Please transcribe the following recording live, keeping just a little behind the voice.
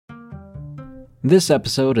This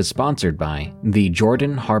episode is sponsored by The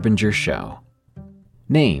Jordan Harbinger Show.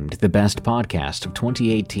 Named the best podcast of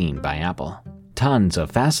 2018 by Apple. Tons of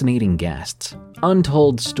fascinating guests.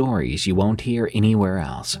 Untold stories you won't hear anywhere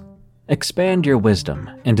else. Expand your wisdom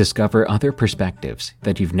and discover other perspectives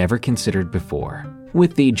that you've never considered before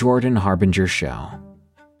with The Jordan Harbinger Show.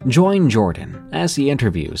 Join Jordan as he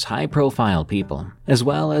interviews high-profile people as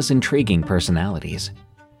well as intriguing personalities.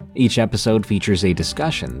 Each episode features a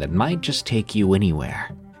discussion that might just take you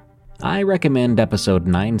anywhere. I recommend episode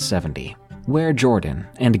 970, where Jordan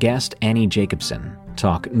and guest Annie Jacobson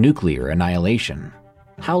talk nuclear annihilation.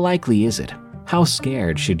 How likely is it? How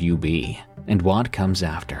scared should you be? And what comes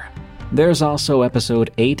after? There's also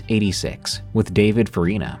episode 886 with David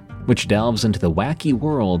Farina, which delves into the wacky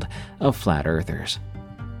world of flat earthers.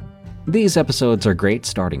 These episodes are great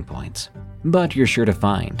starting points, but you're sure to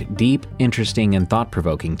find deep, interesting, and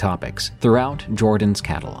thought-provoking topics throughout Jordan's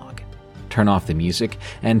catalog. Turn off the music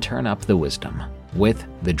and turn up the wisdom with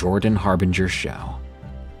The Jordan Harbinger Show.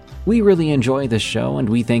 We really enjoy this show and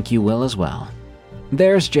we think you will as well.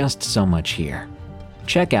 There's just so much here.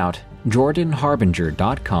 Check out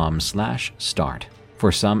jordanharbinger.com/start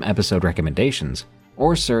for some episode recommendations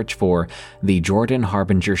or search for The Jordan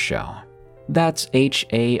Harbinger Show. That's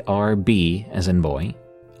HARB as in boy,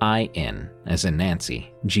 IN as in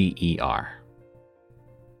Nancy, GER.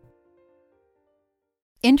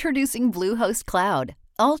 Introducing Bluehost Cloud,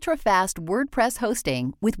 ultra-fast WordPress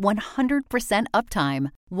hosting with 100% uptime.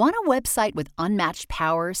 Want a website with unmatched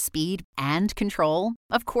power, speed, and control?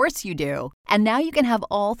 Of course you do. And now you can have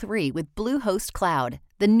all three with Bluehost Cloud,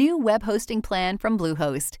 the new web hosting plan from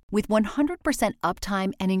Bluehost. With 100%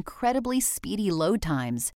 uptime and incredibly speedy load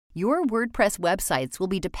times, your WordPress websites will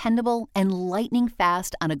be dependable and lightning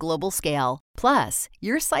fast on a global scale. Plus,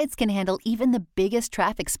 your sites can handle even the biggest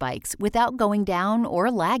traffic spikes without going down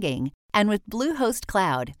or lagging. And with Bluehost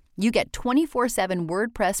Cloud, you get 24/7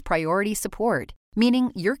 WordPress priority support,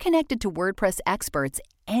 meaning you're connected to WordPress experts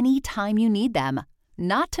anytime you need them.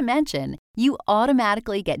 Not to mention, you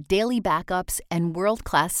automatically get daily backups and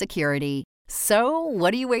world-class security. So,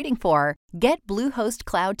 what are you waiting for? Get Bluehost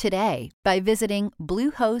Cloud today by visiting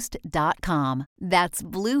Bluehost.com. That's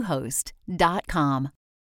Bluehost.com.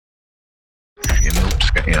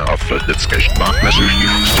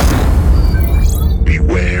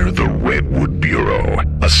 Beware the Redwood Bureau,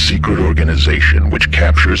 a secret organization which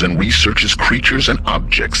captures and researches creatures and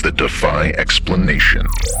objects that defy explanation.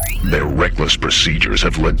 Their reckless procedures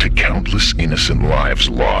have led to countless innocent lives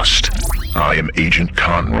lost. I am Agent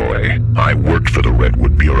Conroy. I worked for the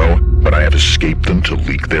Redwood Bureau, but I have escaped them to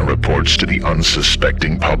leak their reports to the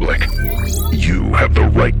unsuspecting public. You have the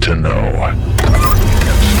right to know.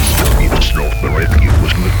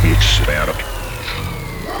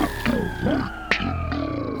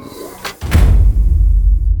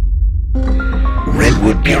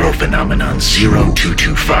 Redwood Bureau Phenomenon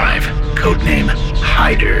 0225, codename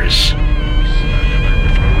HIDERS.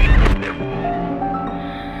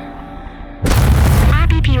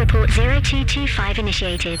 RBP report 0225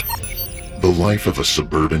 initiated. The life of a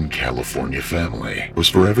suburban California family was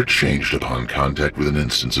forever changed upon contact with an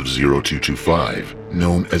instance of 0225,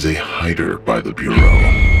 known as a HIDER by the Bureau.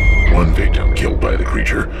 One victim killed by the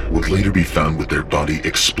creature would later be found with their body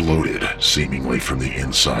exploded, seemingly from the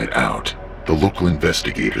inside out. The local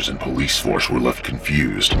investigators and police force were left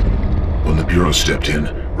confused. When the Bureau stepped in,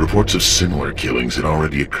 reports of similar killings had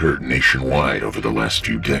already occurred nationwide over the last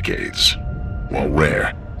few decades. While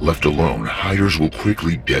rare, left alone, HIDERs will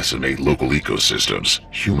quickly decimate local ecosystems,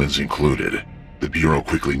 humans included. The Bureau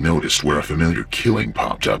quickly noticed where a familiar killing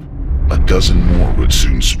popped up. A dozen more would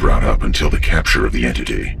soon sprout up until the capture of the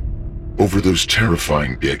entity. Over those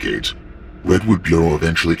terrifying decades, Redwood Bureau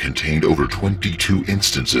eventually contained over 22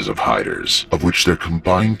 instances of HIDERs, of which their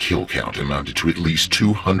combined kill count amounted to at least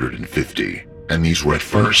 250. And these were at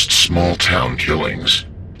first small-town killings.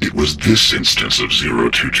 It was this instance of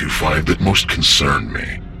 0225 that most concerned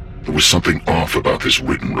me. There was something off about this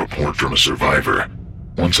written report from a survivor.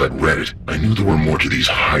 Once I'd read it, I knew there were more to these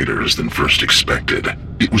HIDERs than first expected.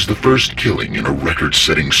 It was the first killing in a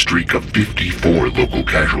record-setting streak of 54 local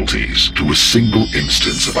casualties to a single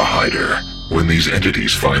instance of a HIDER. When these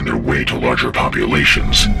entities find their way to larger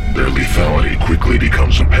populations, their lethality quickly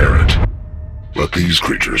becomes apparent. But these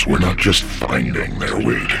creatures were not just finding their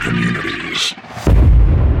way to communities.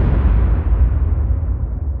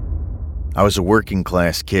 I was a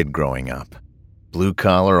working-class kid growing up, blue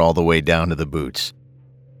collar all the way down to the boots.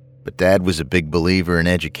 But Dad was a big believer in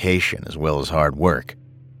education as well as hard work.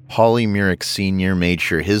 Hawley Murick Sr. made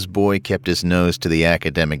sure his boy kept his nose to the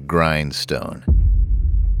academic grindstone.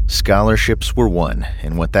 Scholarships were one,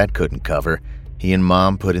 and what that couldn't cover, He and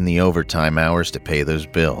Mom put in the overtime hours to pay those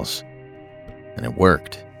bills. And it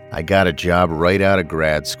worked. I got a job right out of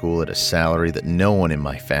grad school at a salary that no one in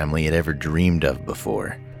my family had ever dreamed of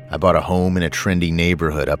before. I bought a home in a trendy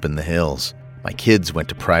neighborhood up in the hills. My kids went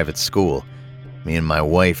to private school. Me and my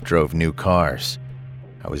wife drove new cars.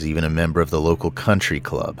 I was even a member of the local country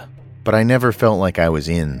club. But I never felt like I was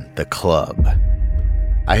in the club.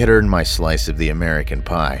 I had earned my slice of the American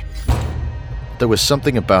pie. There was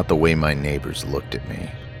something about the way my neighbors looked at me.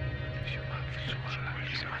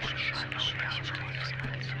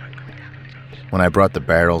 When I brought the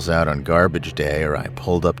barrels out on garbage day or I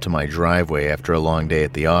pulled up to my driveway after a long day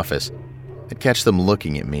at the office, I'd catch them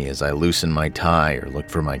looking at me as I loosened my tie or looked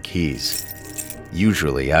for my keys.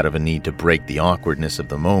 Usually, out of a need to break the awkwardness of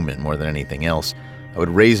the moment more than anything else, I would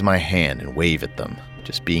raise my hand and wave at them,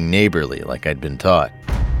 just being neighborly like I'd been taught.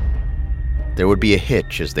 There would be a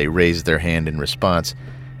hitch as they raised their hand in response,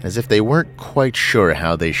 as if they weren't quite sure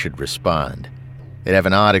how they should respond. They'd have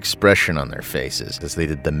an odd expression on their faces as they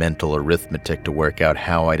did the mental arithmetic to work out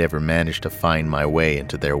how I'd ever manage to find my way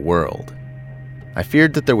into their world. I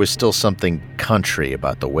feared that there was still something country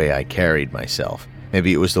about the way I carried myself.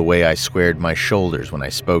 Maybe it was the way I squared my shoulders when I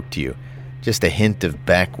spoke to you. Just a hint of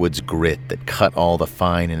backwoods grit that cut all the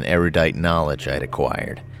fine and erudite knowledge I'd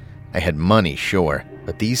acquired. I had money, sure,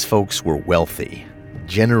 but these folks were wealthy,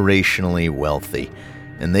 generationally wealthy,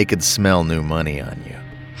 and they could smell new money on you.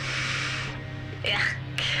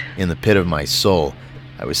 In the pit of my soul,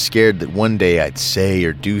 I was scared that one day I'd say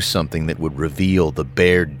or do something that would reveal the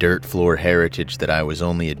bare dirt floor heritage that I was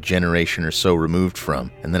only a generation or so removed from,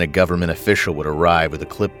 and then a government official would arrive with a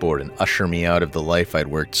clipboard and usher me out of the life I'd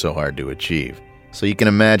worked so hard to achieve. So you can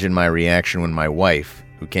imagine my reaction when my wife,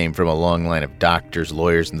 who came from a long line of doctors,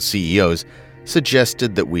 lawyers, and CEOs,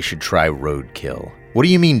 suggested that we should try roadkill. What do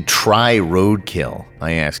you mean, try roadkill?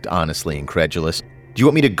 I asked, honestly incredulous. Do you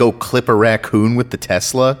want me to go clip a raccoon with the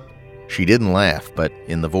Tesla? She didn't laugh, but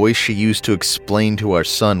in the voice she used to explain to our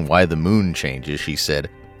son why the moon changes, she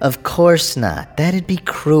said, "Of course not. That'd be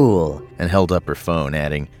cruel." And held up her phone,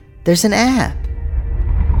 adding, "There's an app."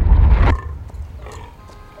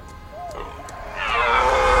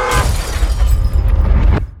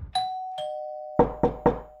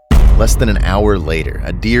 Less than an hour later,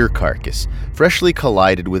 a deer carcass, freshly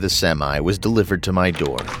collided with a semi, was delivered to my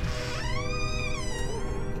door.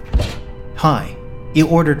 Hi, you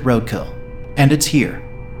ordered roadkill, and it's here.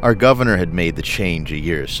 Our governor had made the change a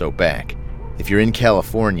year or so back. If you're in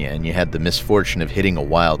California and you had the misfortune of hitting a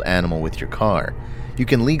wild animal with your car, you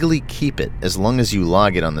can legally keep it as long as you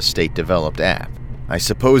log it on the state-developed app. I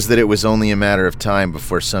suppose that it was only a matter of time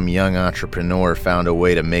before some young entrepreneur found a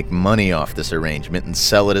way to make money off this arrangement and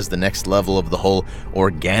sell it as the next level of the whole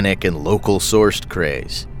organic and local-sourced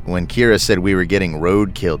craze. When Kira said we were getting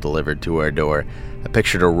roadkill delivered to our door, I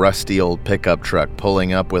pictured a rusty old pickup truck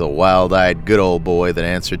pulling up with a wild-eyed good old boy that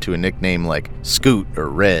answered to a nickname like Scoot or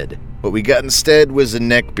Red. What we got instead was a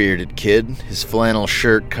neck-bearded kid, his flannel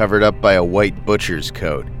shirt covered up by a white butcher's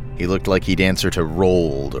coat. He looked like he'd answer to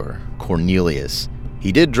Rold or Cornelius.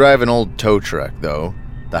 He did drive an old tow truck, though.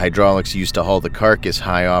 The hydraulics used to haul the carcass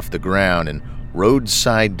high off the ground, and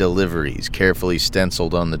roadside deliveries carefully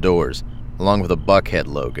stenciled on the doors, along with a buckhead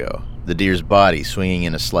logo, the deer's body swinging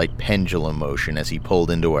in a slight pendulum motion as he pulled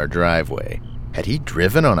into our driveway. Had he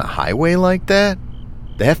driven on a highway like that?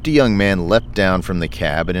 The hefty young man leapt down from the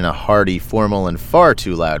cab and in a hearty, formal, and far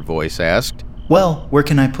too loud voice asked, "Well, where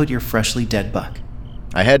can I put your freshly dead buck?"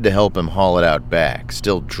 I had to help him haul it out back,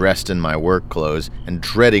 still dressed in my work clothes and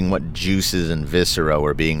dreading what juices and viscera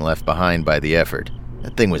were being left behind by the effort.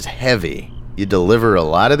 That thing was heavy. "You deliver a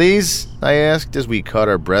lot of these?" I asked as we caught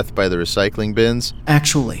our breath by the recycling bins.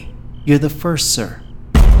 Actually, you're the first, sir.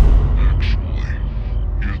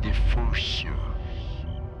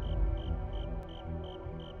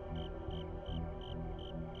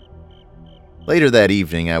 Later that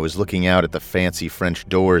evening, I was looking out at the fancy French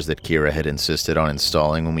doors that Kira had insisted on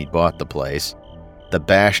installing when we bought the place. The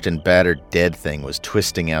bashed and battered dead thing was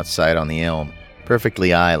twisting outside on the elm,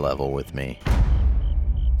 perfectly eye level with me.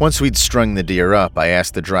 Once we'd strung the deer up, I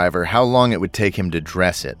asked the driver how long it would take him to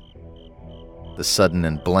dress it. The sudden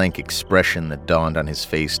and blank expression that dawned on his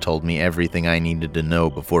face told me everything I needed to know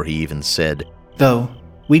before he even said, "Though,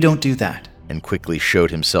 we don't do that," and quickly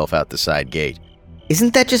showed himself out the side gate.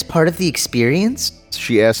 Isn't that just part of the experience?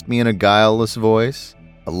 She asked me in a guileless voice.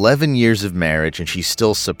 11 years of marriage and she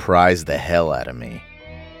still surprised the hell out of me.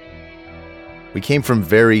 We came from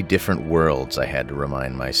very different worlds, I had to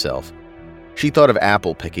remind myself. She thought of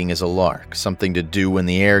apple picking as a lark, something to do when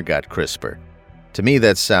the air got crisper. To me,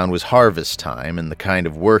 that sound was harvest time and the kind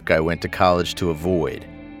of work I went to college to avoid.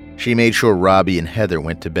 She made sure Robbie and Heather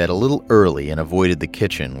went to bed a little early and avoided the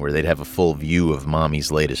kitchen where they'd have a full view of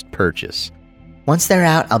Mommy's latest purchase. Once they're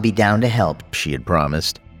out, I'll be down to help, she had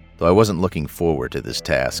promised, though I wasn't looking forward to this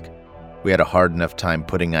task. We had a hard enough time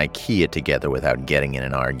putting IKEA together without getting in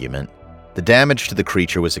an argument. The damage to the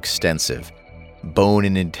creature was extensive. Bone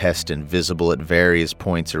and intestine visible at various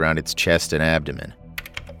points around its chest and abdomen.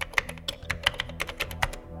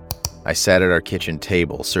 I sat at our kitchen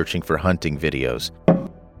table, searching for hunting videos.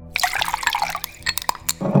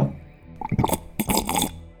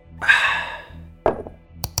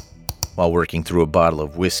 While working through a bottle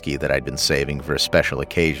of whiskey that I'd been saving for a special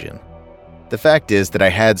occasion. The fact is that I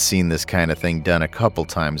had seen this kind of thing done a couple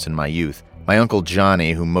times in my youth. My Uncle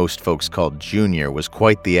Johnny, who most folks called Junior, was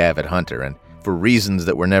quite the avid hunter, and for reasons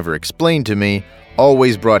that were never explained to me,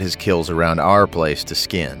 always brought his kills around our place to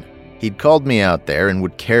skin. He'd called me out there and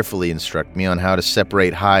would carefully instruct me on how to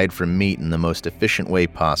separate hide from meat in the most efficient way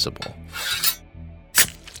possible.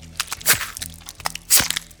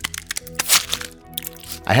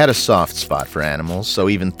 I had a soft spot for animals, so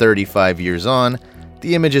even 35 years on,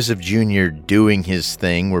 the images of Junior doing his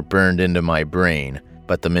thing were burned into my brain,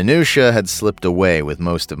 but the minutia had slipped away with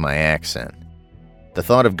most of my accent. The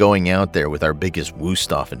thought of going out there with our biggest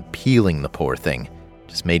Wusthof and peeling the poor thing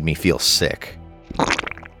just made me feel sick.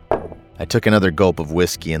 I took another gulp of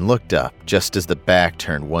whiskey and looked up just as the back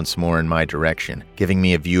turned once more in my direction, giving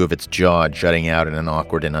me a view of its jaw jutting out in an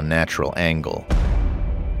awkward and unnatural angle.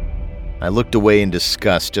 I looked away in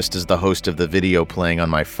disgust just as the host of the video playing on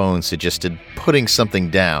my phone suggested putting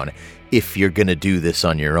something down if you're gonna do this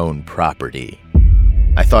on your own property.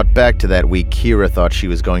 I thought back to that week Kira thought she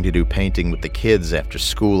was going to do painting with the kids after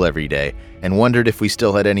school every day and wondered if we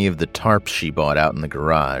still had any of the tarps she bought out in the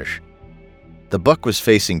garage. The buck was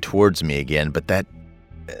facing towards me again, but that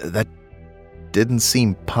didn't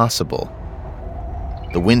seem possible.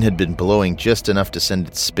 The wind had been blowing just enough to send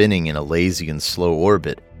it spinning in a lazy and slow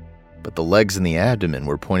orbit, but the legs and the abdomen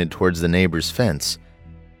were pointed towards the neighbor's fence.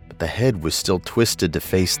 But the head was still twisted to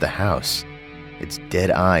face the house, its dead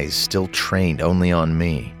eyes still trained only on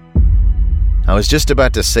me. I was just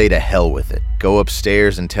about to say to hell with it, go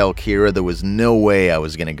upstairs and tell Kira there was no way I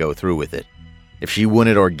was going to go through with it. If she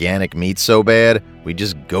wanted organic meat so bad, we'd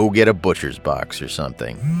just go get a butcher's box or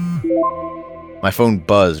something. My phone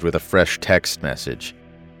buzzed with a fresh text message.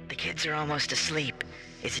 The kids are almost asleep.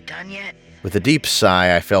 Is it done yet? With a deep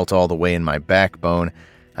sigh I felt all the way in my backbone,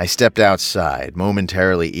 I stepped outside,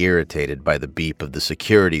 momentarily irritated by the beep of the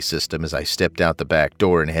security system as I stepped out the back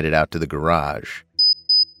door and headed out to the garage.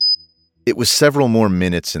 It was several more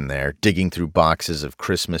minutes in there, digging through boxes of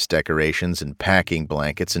Christmas decorations and packing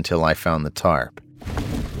blankets until I found the tarp.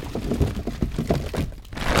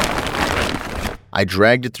 I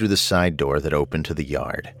dragged it through the side door that opened to the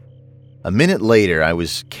yard. A minute later, I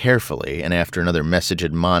was carefully, and after another message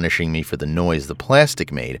admonishing me for the noise the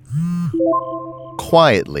plastic made,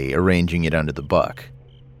 quietly arranging it under the buck.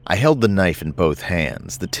 I held the knife in both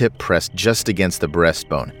hands, the tip pressed just against the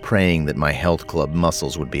breastbone, praying that my health club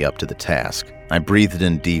muscles would be up to the task. I breathed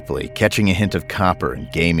in deeply, catching a hint of copper and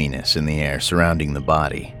gaminess in the air surrounding the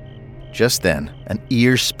body. Just then, an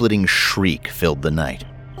ear-splitting shriek filled the night.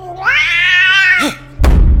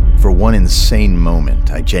 For one insane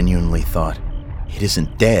moment, I genuinely thought, it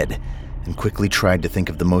isn't dead, and quickly tried to think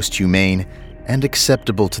of the most humane and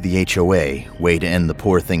acceptable to the HOA way to end the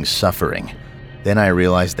poor thing's suffering. Then I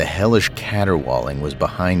realized the hellish caterwauling was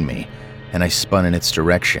behind me, and I spun in its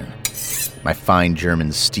direction, my fine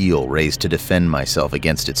German steel raised to defend myself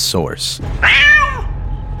against its source.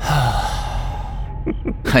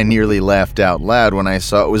 I nearly laughed out loud when I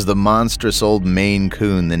saw it was the monstrous old Maine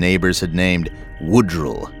Coon the neighbors had named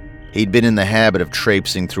Woodrill. He'd been in the habit of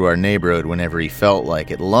traipsing through our neighborhood whenever he felt like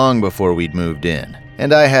it, long before we'd moved in,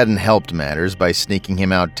 and I hadn't helped matters by sneaking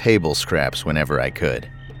him out table scraps whenever I could.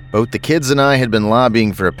 Both the kids and I had been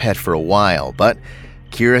lobbying for a pet for a while, but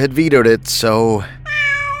Kira had vetoed it, so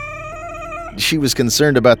she was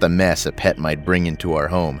concerned about the mess a pet might bring into our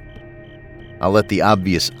home. I'll let the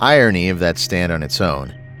obvious irony of that stand on its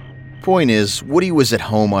own. Point is, Woody was at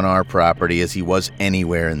home on our property as he was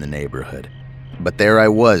anywhere in the neighborhood. But there I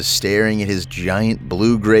was, staring at his giant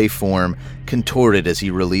blue-gray form, contorted as he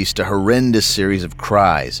released a horrendous series of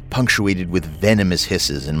cries, punctuated with venomous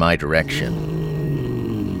hisses in my direction.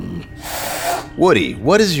 Woody,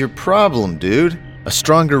 what is your problem, dude? A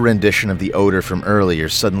stronger rendition of the odor from earlier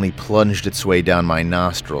suddenly plunged its way down my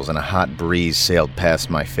nostrils and a hot breeze sailed past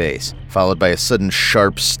my face, followed by a sudden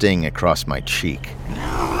sharp sting across my cheek.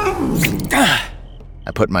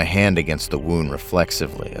 I put my hand against the wound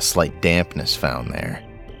reflexively, a slight dampness found there.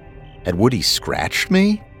 Had Woody scratched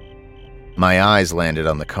me? My eyes landed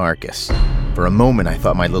on the carcass. For a moment, I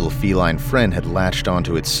thought my little feline friend had latched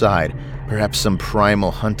onto its side, perhaps some primal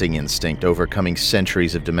hunting instinct overcoming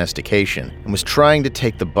centuries of domestication, and was trying to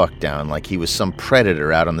take the buck down like he was some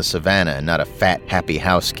predator out on the savannah and not a fat, happy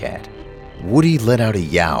house cat. Woody let out a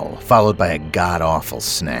yowl, followed by a god-awful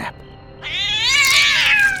snap.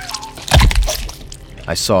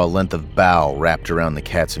 I saw a length of bough wrapped around the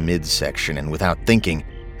cat's midsection, and without thinking,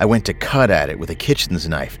 I went to cut at it with a kitchen's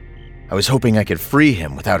knife. I was hoping I could free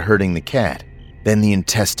him without hurting the cat. Then the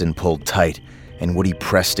intestine pulled tight, and Woody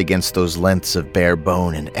pressed against those lengths of bare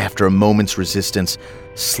bone, and after a moment's resistance,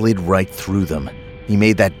 slid right through them. He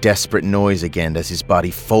made that desperate noise again as his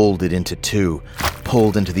body folded into two,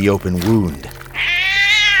 pulled into the open wound.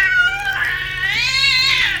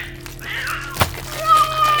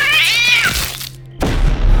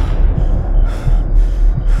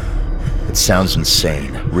 It sounds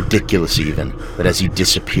insane, ridiculous even, but as he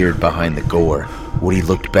disappeared behind the gore, Woody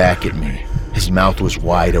looked back at me. His mouth was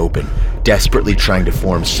wide open, desperately trying to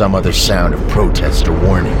form some other sound of protest or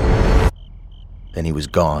warning. Then he was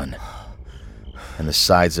gone, and the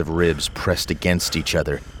sides of ribs pressed against each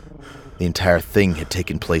other. The entire thing had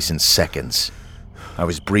taken place in seconds. I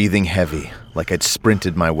was breathing heavy, like I'd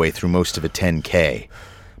sprinted my way through most of a 10K.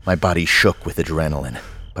 My body shook with adrenaline,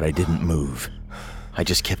 but I didn't move. I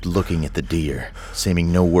just kept looking at the deer,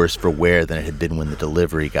 seeming no worse for wear than it had been when the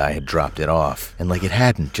delivery guy had dropped it off, and like it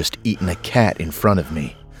hadn't just eaten a cat in front of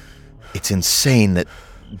me. It's insane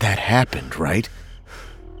that happened, right?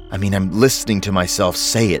 I mean, I'm listening to myself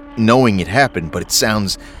say it, knowing it happened, but it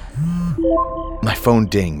sounds... My phone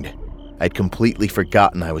dinged. I'd completely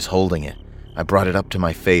forgotten I was holding it. I brought it up to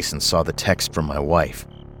my face and saw the text from my wife.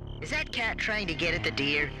 Is that cat trying to get at the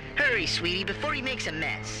deer? Hurry, sweetie, before he makes a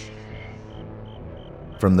mess.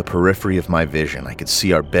 From the periphery of my vision, I could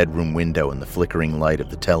see our bedroom window and the flickering light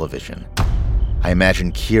of the television. I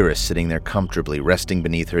imagined Kira sitting there comfortably, resting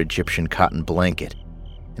beneath her Egyptian cotton blanket,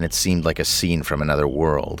 and it seemed like a scene from another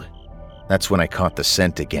world. That's when I caught the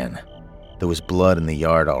scent again. There was blood in the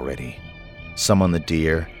yard already. Some on the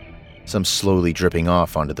deer, some slowly dripping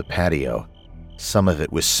off onto the patio. Some of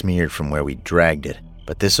it was smeared from where we'd dragged it,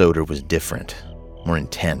 but this odor was different, more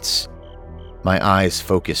intense. My eyes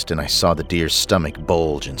focused and I saw the deer's stomach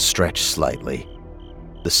bulge and stretch slightly.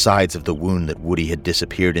 The sides of the wound that Woody had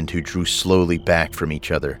disappeared into drew slowly back from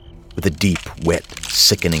each other with a deep, wet,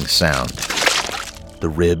 sickening sound. The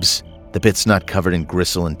ribs, the bits not covered in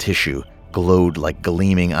gristle and tissue, glowed like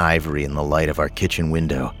gleaming ivory in the light of our kitchen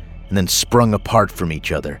window, and then sprung apart from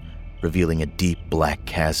each other, revealing a deep black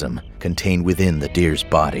chasm contained within the deer's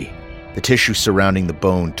body. The tissue surrounding the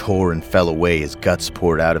bone tore and fell away as guts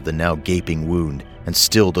poured out of the now gaping wound, and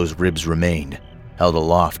still those ribs remained, held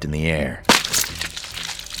aloft in the air.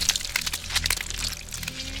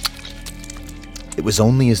 It was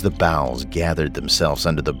only as the bowels gathered themselves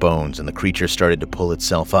under the bones and the creature started to pull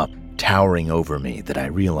itself up, towering over me, that I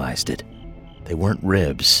realized it. They weren't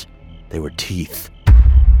ribs, they were teeth.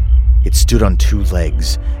 It stood on two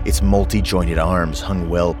legs, its multi-jointed arms hung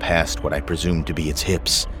well past what I presumed to be its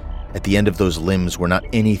hips. At the end of those limbs were not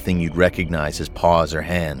anything you'd recognize as paws or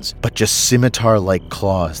hands, but just scimitar-like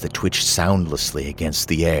claws that twitched soundlessly against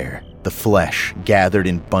the air. The flesh, gathered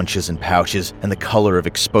in bunches and pouches, and the color of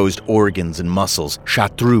exposed organs and muscles,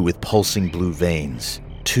 shot through with pulsing blue veins.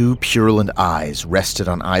 Two purulent eyes rested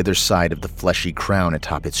on either side of the fleshy crown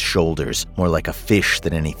atop its shoulders, more like a fish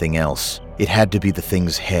than anything else. It had to be the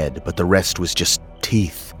thing's head, but the rest was just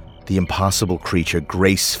teeth. The impossible creature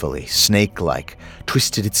gracefully, snake-like,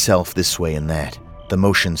 twisted itself this way and that. The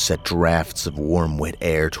motion set drafts of warm, wet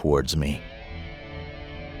air towards me.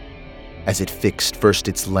 As it fixed first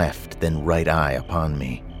its left, then right eye upon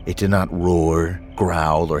me, it did not roar,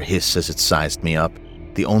 growl, or hiss as it sized me up.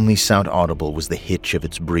 The only sound audible was the hitch of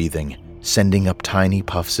its breathing, sending up tiny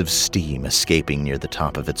puffs of steam escaping near the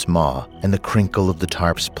top of its maw, and the crinkle of the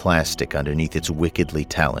tarp's plastic underneath its wickedly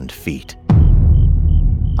taloned feet.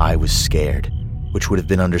 I was scared, which would have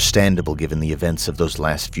been understandable given the events of those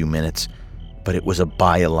last few minutes, but it was a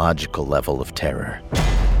biological level of terror.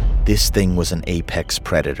 This thing was an apex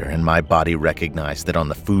predator, and my body recognized that on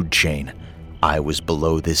the food chain, I was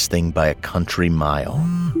below this thing by a country mile.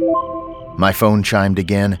 My phone chimed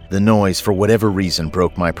again. The noise, for whatever reason,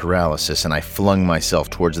 broke my paralysis, and I flung myself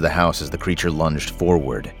towards the house as the creature lunged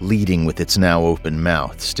forward, leading with its now open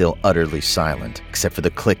mouth, still utterly silent, except for the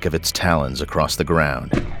click of its talons across the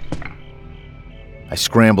ground. I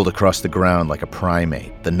scrambled across the ground like a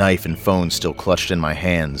primate, the knife and phone still clutched in my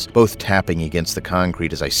hands, both tapping against the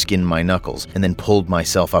concrete as I skinned my knuckles and then pulled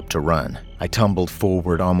myself up to run. I tumbled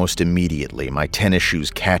forward almost immediately, my tennis shoes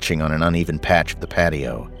catching on an uneven patch of the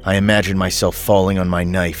patio. I imagined myself falling on my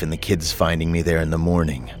knife and the kids finding me there in the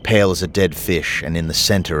morning, pale as a dead fish and in the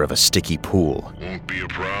center of a sticky pool. Won't be a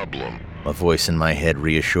problem. A voice in my head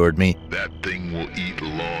reassured me. That thing will eat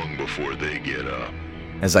long before they get up.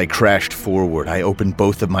 As I crashed forward, I opened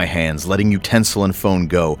both of my hands, letting utensil and phone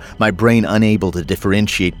go, my brain unable to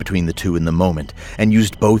differentiate between the two in the moment, and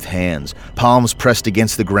used both hands, palms pressed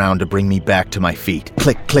against the ground to bring me back to my feet.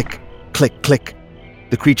 Click, click, click, click.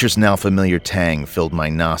 The creature's now familiar tang filled my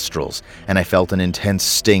nostrils, and I felt an intense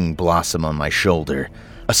sting blossom on my shoulder.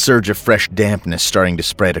 A surge of fresh dampness starting to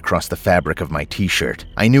spread across the fabric of my t-shirt.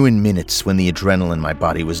 I knew in minutes, when the adrenaline my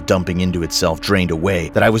body was dumping into itself drained away,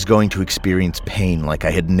 that I was going to experience pain like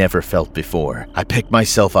I had never felt before. I picked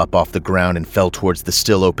myself up off the ground and fell towards the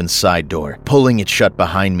still open side door, pulling it shut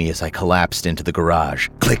behind me as I collapsed into the garage.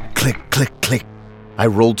 Click, click, click, click. I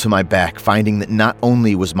rolled to my back, finding that not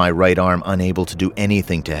only was my right arm unable to do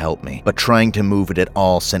anything to help me, but trying to move it at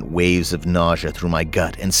all sent waves of nausea through my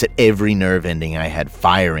gut and set every nerve ending I had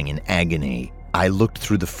firing in agony. I looked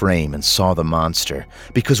through the frame and saw the monster,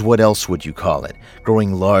 because what else would you call it,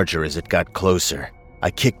 growing larger as it got closer. I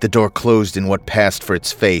kicked the door closed in what passed for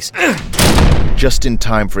its face, just in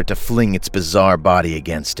time for it to fling its bizarre body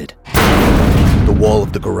against it. The wall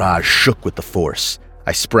of the garage shook with the force.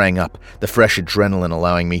 I sprang up, the fresh adrenaline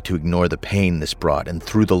allowing me to ignore the pain this brought, and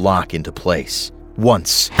threw the lock into place.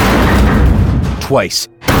 Once. Twice.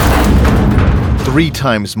 3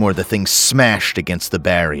 times more, the thing smashed against the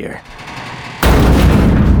barrier.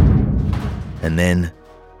 And then,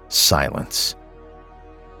 silence.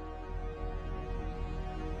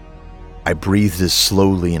 I breathed as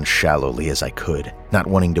slowly and shallowly as I could, not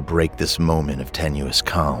wanting to break this moment of tenuous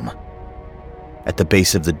calm. At the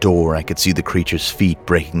base of the door, I could see the creature's feet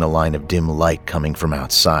breaking the line of dim light coming from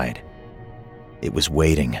outside. It was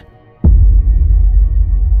waiting.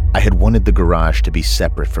 I had wanted the garage to be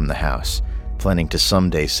separate from the house, planning to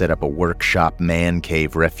someday set up a workshop man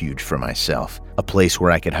cave refuge for myself, a place where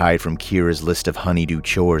I could hide from Kira's list of honeydew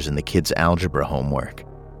chores and the kids' algebra homework.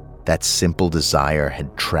 That simple desire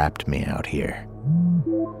had trapped me out here.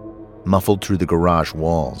 Muffled through the garage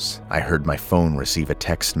walls, I heard my phone receive a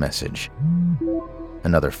text message.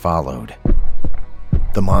 Another followed.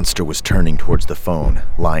 The monster was turning towards the phone,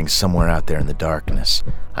 lying somewhere out there in the darkness.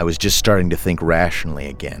 I was just starting to think rationally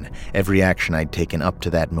again, every action I'd taken up to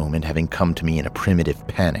that moment having come to me in a primitive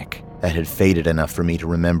panic. That had faded enough for me to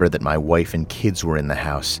remember that my wife and kids were in the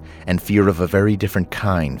house, and fear of a very different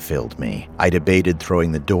kind filled me. I debated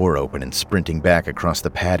throwing the door open and sprinting back across the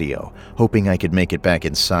patio, hoping I could make it back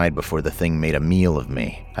inside before the thing made a meal of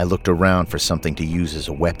me. I looked around for something to use as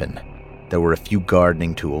a weapon. There were a few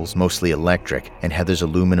gardening tools, mostly electric, and Heather's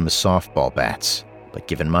aluminum softball bats. But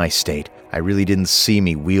given my state, I really didn't see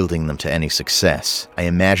me wielding them to any success. I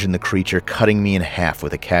imagined the creature cutting me in half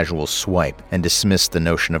with a casual swipe and dismissed the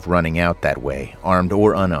notion of running out that way, armed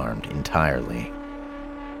or unarmed, entirely.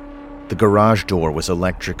 The garage door was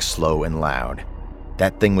electric, slow, and loud.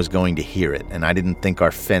 That thing was going to hear it, and I didn't think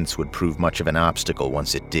our fence would prove much of an obstacle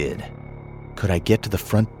once it did. Could I get to the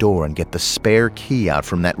front door and get the spare key out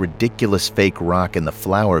from that ridiculous fake rock in the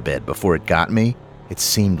flower bed before it got me? It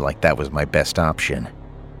seemed like that was my best option.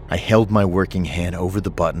 I held my working hand over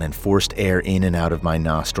the button and forced air in and out of my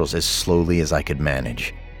nostrils as slowly as I could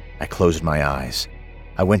manage. I closed my eyes.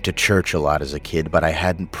 I went to church a lot as a kid, but I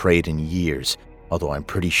hadn't prayed in years, although I'm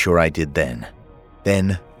pretty sure I did then.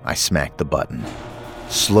 Then I smacked the button.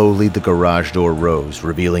 Slowly the garage door rose,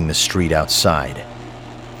 revealing the street outside.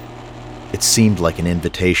 It seemed like an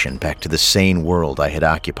invitation back to the sane world I had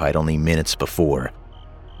occupied only minutes before,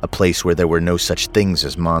 a place where there were no such things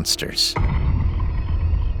as monsters.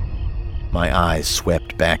 My eyes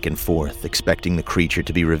swept back and forth, expecting the creature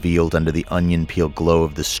to be revealed under the onion peel glow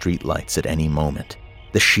of the streetlights at any moment,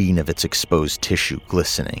 the sheen of its exposed tissue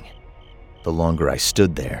glistening. The longer I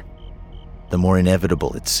stood there, the more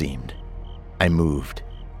inevitable it seemed. I moved.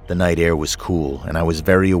 The night air was cool, and I was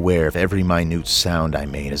very aware of every minute sound I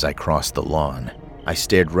made as I crossed the lawn. I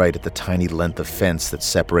stared right at the tiny length of fence that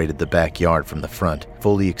separated the backyard from the front,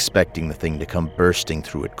 fully expecting the thing to come bursting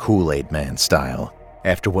through it Kool-Aid Man style.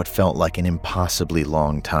 After what felt like an impossibly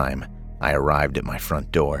long time, I arrived at my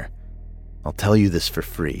front door. I'll tell you this for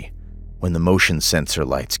free. When the motion sensor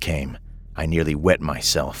lights came, I nearly wet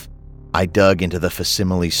myself. I dug into the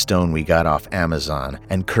facsimile stone we got off Amazon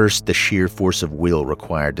and cursed the sheer force of will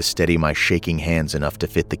required to steady my shaking hands enough to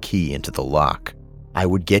fit the key into the lock. I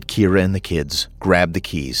would get Kira and the kids, grab the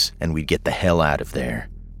keys, and we'd get the hell out of there.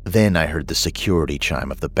 Then I heard the security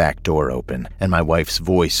chime of the back door open, and my wife's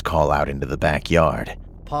voice call out into the backyard.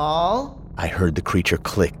 Paul? I heard the creature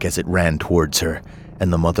click as it ran towards her,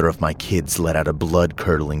 and the mother of my kids let out a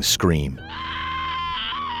blood-curdling scream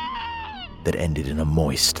that ended in a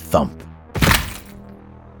moist thump.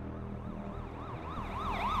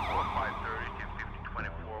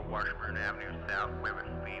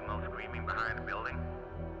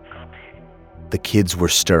 The kids were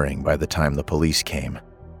stirring by the time the police came,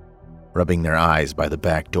 rubbing their eyes by the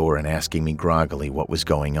back door and asking me groggily what was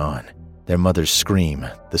going on. Their mother's scream,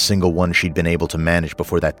 the single one she'd been able to manage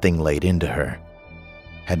before that thing laid into her,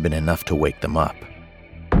 had been enough to wake them up.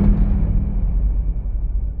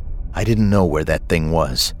 I didn't know where that thing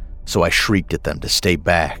was, so I shrieked at them to stay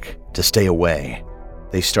back, to stay away.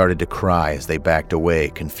 They started to cry as they backed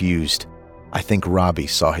away, confused. I think Robbie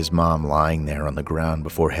saw his mom lying there on the ground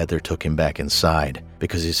before Heather took him back inside,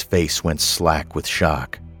 because his face went slack with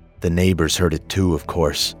shock. The neighbors heard it too, of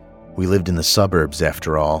course. We lived in the suburbs,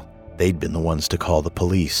 after all. They'd been the ones to call the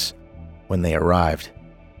police. When they arrived,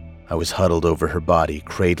 I was huddled over her body,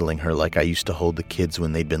 cradling her like I used to hold the kids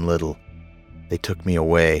when they'd been little. They took me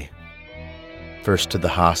away. First to the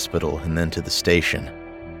hospital and then to the station.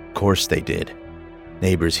 Of course they did.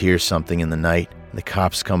 Neighbors hear something in the night, and the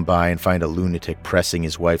cops come by and find a lunatic pressing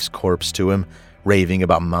his wife's corpse to him, raving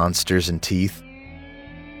about monsters and teeth.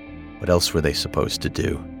 What else were they supposed to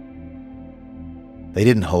do? They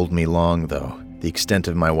didn't hold me long, though. The extent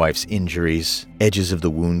of my wife's injuries, edges of the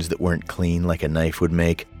wounds that weren't clean like a knife would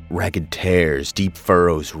make, ragged tears, deep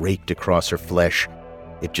furrows raked across her flesh.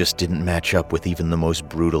 It just didn't match up with even the most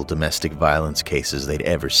brutal domestic violence cases they'd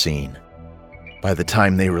ever seen. By the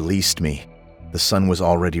time they released me, the sun was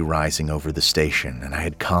already rising over the station, and I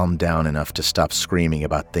had calmed down enough to stop screaming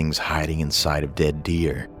about things hiding inside of dead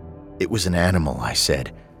deer. It was an animal, I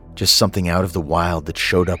said, just something out of the wild that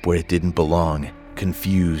showed up where it didn't belong.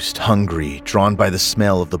 Confused, hungry, drawn by the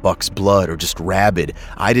smell of the buck's blood, or just rabid.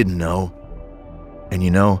 I didn't know. And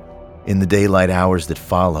you know, in the daylight hours that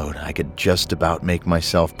followed, I could just about make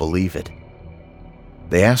myself believe it.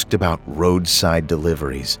 They asked about roadside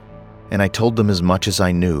deliveries, and I told them as much as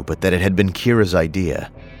I knew, but that it had been Kira's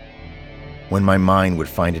idea. When my mind would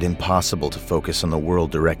find it impossible to focus on the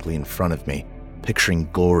world directly in front of me, picturing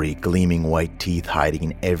gory, gleaming white teeth hiding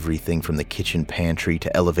in everything from the kitchen pantry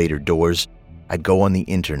to elevator doors, I'd go on the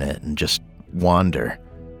internet and just wander.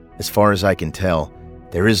 As far as I can tell,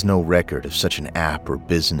 there is no record of such an app or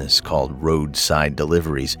business called roadside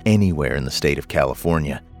deliveries anywhere in the state of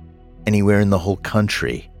California, anywhere in the whole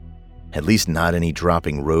country. At least not any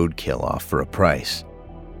dropping roadkill off for a price.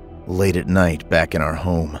 Late at night, back in our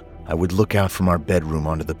home, I would look out from our bedroom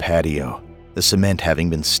onto the patio, the cement having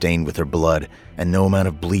been stained with her blood, and no amount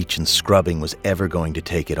of bleach and scrubbing was ever going to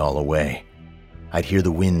take it all away. I'd hear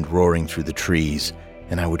the wind roaring through the trees,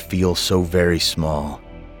 and I would feel so very small,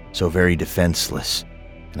 so very defenseless,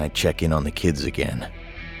 and I'd check in on the kids again.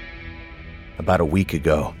 About a week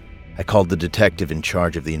ago, I called the detective in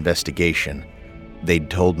charge of the investigation. They'd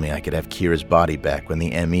told me I could have Kira's body back when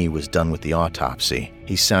the ME was done with the autopsy.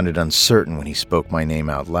 He sounded uncertain when he spoke my name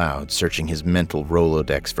out loud, searching his mental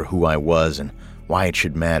Rolodex for who I was and why it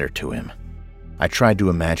should matter to him. I tried to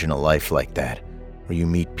imagine a life like that, where you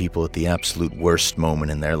meet people at the absolute worst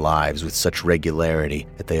moment in their lives with such regularity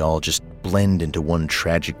that they all just blend into one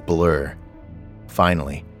tragic blur.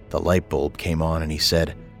 Finally, the light bulb came on and he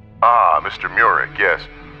said, Mr. Murick, yes.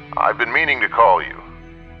 I've been meaning to call you.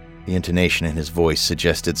 The intonation in his voice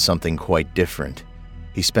suggested something quite different.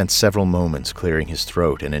 He spent several moments clearing his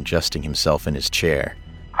throat and adjusting himself in his chair.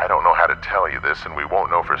 I don't know how to tell you this, and we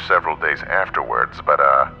won't know for several days afterwards, but,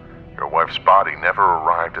 your wife's body never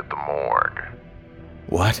arrived at the morgue.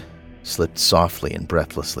 What? Slipped softly and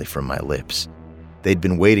breathlessly from my lips. They'd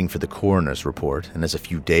been waiting for the coroner's report, and as a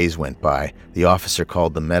few days went by, the officer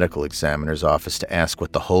called the medical examiner's office to ask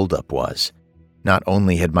what the holdup was. Not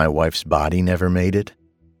only had my wife's body never made it,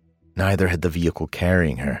 neither had the vehicle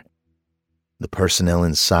carrying her. The personnel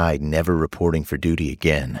inside never reporting for duty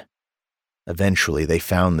again. Eventually, they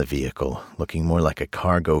found the vehicle, looking more like a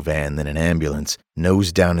cargo van than an ambulance,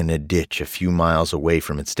 nose down in a ditch a few miles away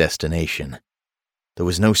from its destination. There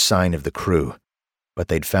was no sign of the crew, but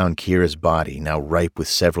they'd found Kira's body, now ripe with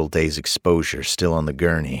several days' exposure, still on the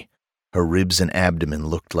gurney. Her ribs and abdomen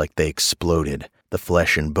looked like they exploded, the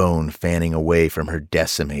flesh and bone fanning away from her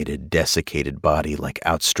decimated, desiccated body like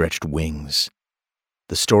outstretched wings.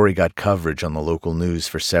 The story got coverage on the local news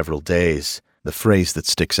for several days. The phrase that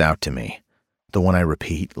sticks out to me, the one I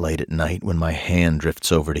repeat late at night when my hand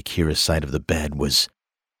drifts over to Kira's side of the bed, was,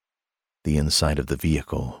 The inside of the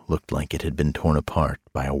vehicle looked like it had been torn apart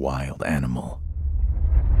by a wild animal.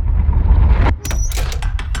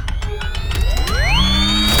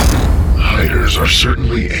 Hiders are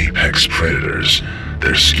certainly apex predators.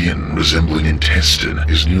 Their skin, resembling intestine,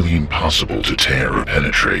 is nearly impossible to tear or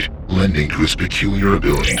penetrate, lending to its peculiar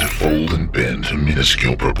ability to fold and bend to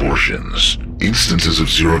minuscule proportions. Instances of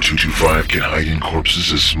 0225 can hide in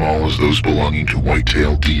corpses as small as those belonging to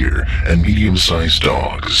white-tailed deer and medium-sized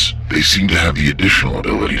dogs. They seem to have the additional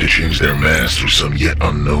ability to change their mass through some yet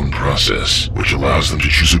unknown process, which allows them to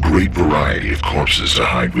choose a great variety of corpses to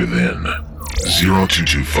hide within.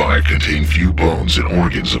 0225 contain few bones and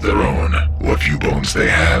organs of their own. What few bones they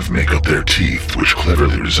have make up their teeth, which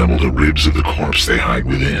cleverly resemble the ribs of the corpse they hide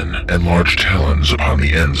within, and large talons upon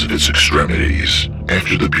the ends of its extremities.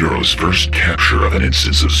 After the Bureau's first capture of an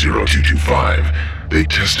instance of 0225, they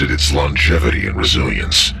tested its longevity and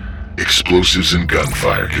resilience. Explosives and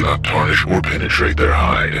gunfire cannot tarnish or penetrate their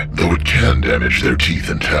hide, though it can damage their teeth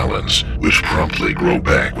and talons, which promptly grow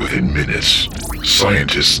back within minutes.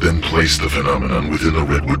 Scientists then place the phenomenon within the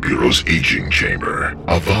Redwood Bureau's aging chamber,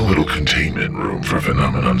 a volatile containment room for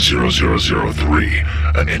phenomenon 0003,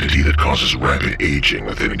 an entity that causes rapid aging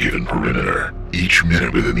within a given perimeter. Each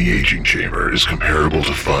minute within the aging chamber is comparable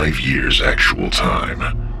to 5 years actual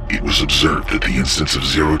time. It was observed that the instance of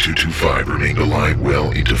 0225 remained alive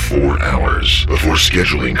well into 4 hours, before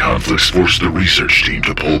scheduling conflicts forced the research team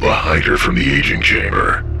to pull the HIDER from the aging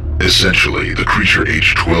chamber. Essentially, the creature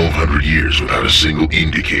aged 1,200 years without a single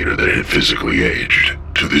indicator that it had physically aged.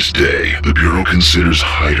 To this day, the Bureau considers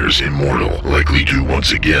HIDERs immortal, likely due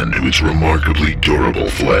once again to its remarkably durable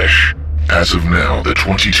flesh. As of now, the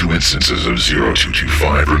 22 instances of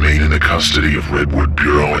 0225 remain in the custody of Redwood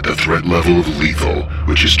Bureau at the threat level of lethal,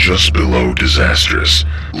 which is just below disastrous.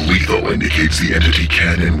 Lethal indicates the entity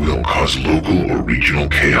can and will cause local or regional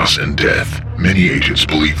chaos and death. Many agents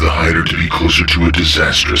believe the HIDER to be closer to a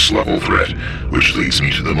disastrous level threat, which leads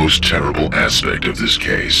me to the most terrible aspect of this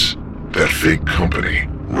case. That fake company,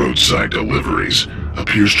 Roadside Deliveries,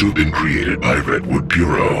 appears to have been created by Redwood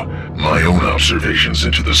Bureau. My own observations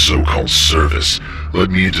into the so-called service led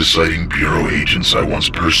me into citing Bureau agents I once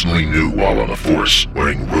personally knew while on the force,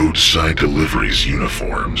 wearing Roadside Deliveries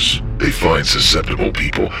uniforms. They find susceptible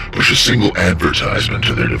people, push a single advertisement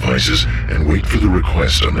to their devices, and wait for the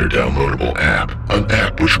request on their downloadable app. An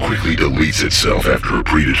app which quickly deletes itself after a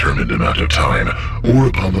predetermined amount of time, or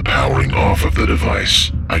upon the powering off of the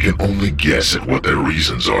device. I can only guess at what their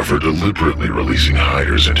reasons are for deliberately releasing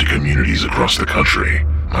HIDERs into communities across the country.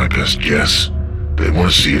 My best guess? They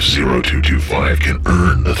want to see if 0225 can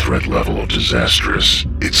earn the threat level of disastrous.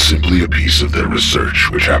 It's simply a piece of their research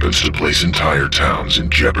which happens to place entire towns in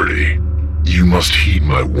jeopardy. You must heed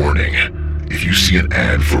my warning. If you see an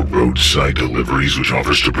ad for Roadside Deliveries which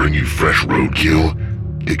offers to bring you fresh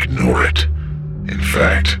roadkill, ignore it. In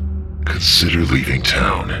fact, consider leaving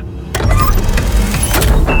town.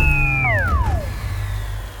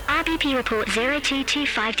 RBP report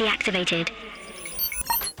 0225 deactivated.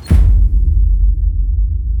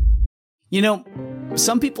 You know,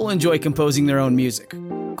 some people enjoy composing their own music,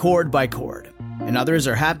 chord by chord, and others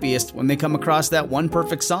are happiest when they come across that one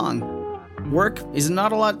perfect song. Work is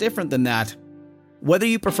not a lot different than that. Whether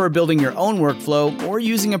you prefer building your own workflow or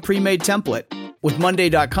using a pre-made template, with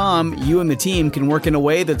Monday.com, you and the team can work in a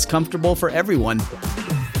way that's comfortable for everyone.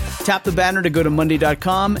 Tap the banner to go to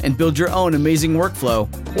Monday.com and build your own amazing workflow,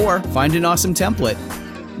 or find an awesome template.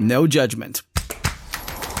 No judgment.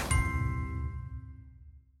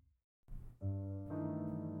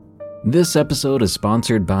 This episode is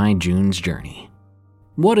sponsored by June's Journey.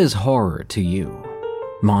 What is horror to you?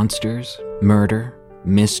 Monsters? Murder?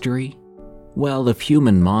 Mystery? Well, if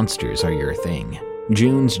human monsters are your thing,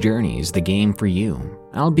 June's Journey is the game for you,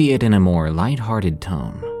 albeit in a more lighthearted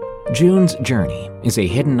tone. June's Journey is a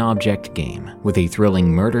hidden object game with a thrilling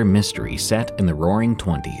murder mystery set in the Roaring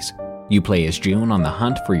 '20s. You play as June on the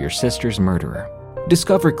hunt for your sister's murderer.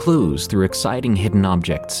 Discover clues through exciting hidden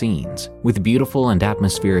object scenes with beautiful and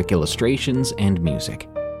atmospheric illustrations and music.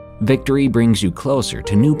 Victory brings you closer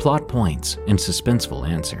to new plot points and suspenseful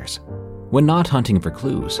answers. When not hunting for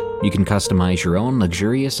clues, you can customize your own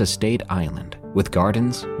luxurious estate island with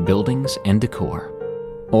gardens, buildings, and decor.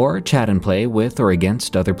 Or chat and play with or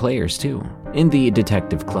against other players too, in the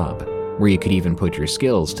Detective Club, where you could even put your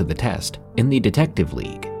skills to the test in the Detective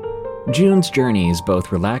League. June's Journey is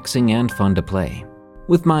both relaxing and fun to play.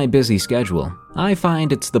 With my busy schedule, I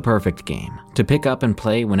find it's the perfect game to pick up and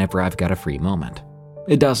play whenever I've got a free moment.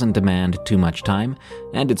 It doesn't demand too much time,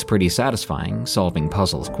 and it's pretty satisfying solving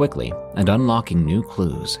puzzles quickly and unlocking new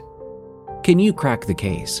clues. Can you crack the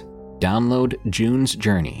case? Download June's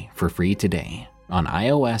Journey for free today on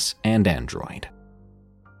iOS and Android.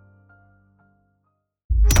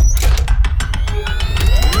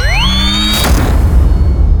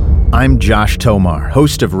 I'm Josh Tomar,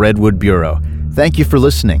 host of Redwood Bureau. Thank you for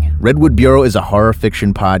listening. Redwood Bureau is a horror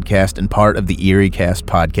fiction podcast and part of the EerieCast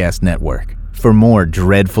podcast network. For more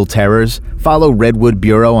dreadful terrors, follow Redwood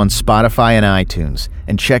Bureau on Spotify and iTunes,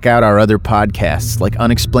 and check out our other podcasts like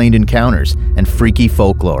Unexplained Encounters and Freaky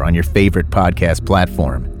Folklore on your favorite podcast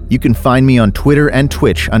platform. You can find me on Twitter and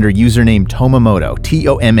Twitch under username Tomamoto,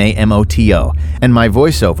 Tomamoto, and my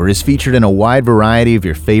voiceover is featured in a wide variety of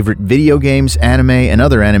your favorite video games, anime, and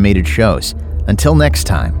other animated shows. Until next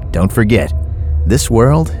time, don't forget, this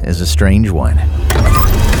world is a strange one.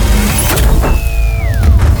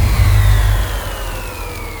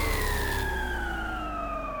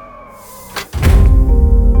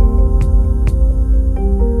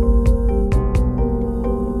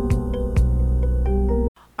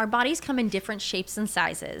 Our bodies come in different shapes and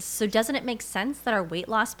sizes, so doesn't it make sense that our weight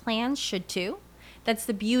loss plans should too? That's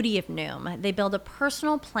the beauty of Noom. They build a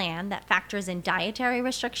personal plan that factors in dietary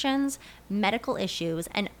restrictions, medical issues,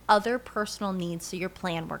 and other personal needs so your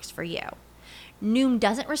plan works for you. Noom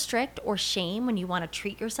doesn't restrict or shame when you want to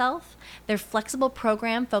treat yourself. Their flexible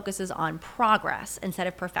program focuses on progress instead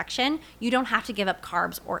of perfection. You don't have to give up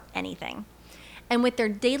carbs or anything. And with their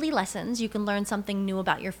daily lessons, you can learn something new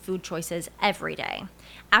about your food choices every day.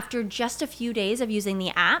 After just a few days of using the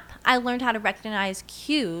app, I learned how to recognize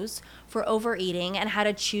cues for overeating and how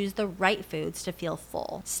to choose the right foods to feel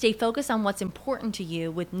full. Stay focused on what's important to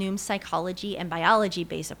you with Noom's psychology and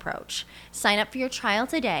biology-based approach. Sign up for your trial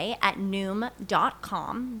today at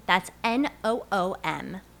Noom.com. That's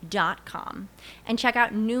Noom.com. And check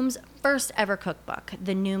out Noom's first ever cookbook,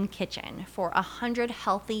 The Noom Kitchen, for 100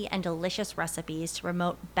 healthy and delicious recipes to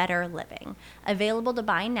promote better living. Available to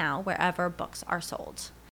buy now wherever books are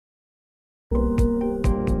sold.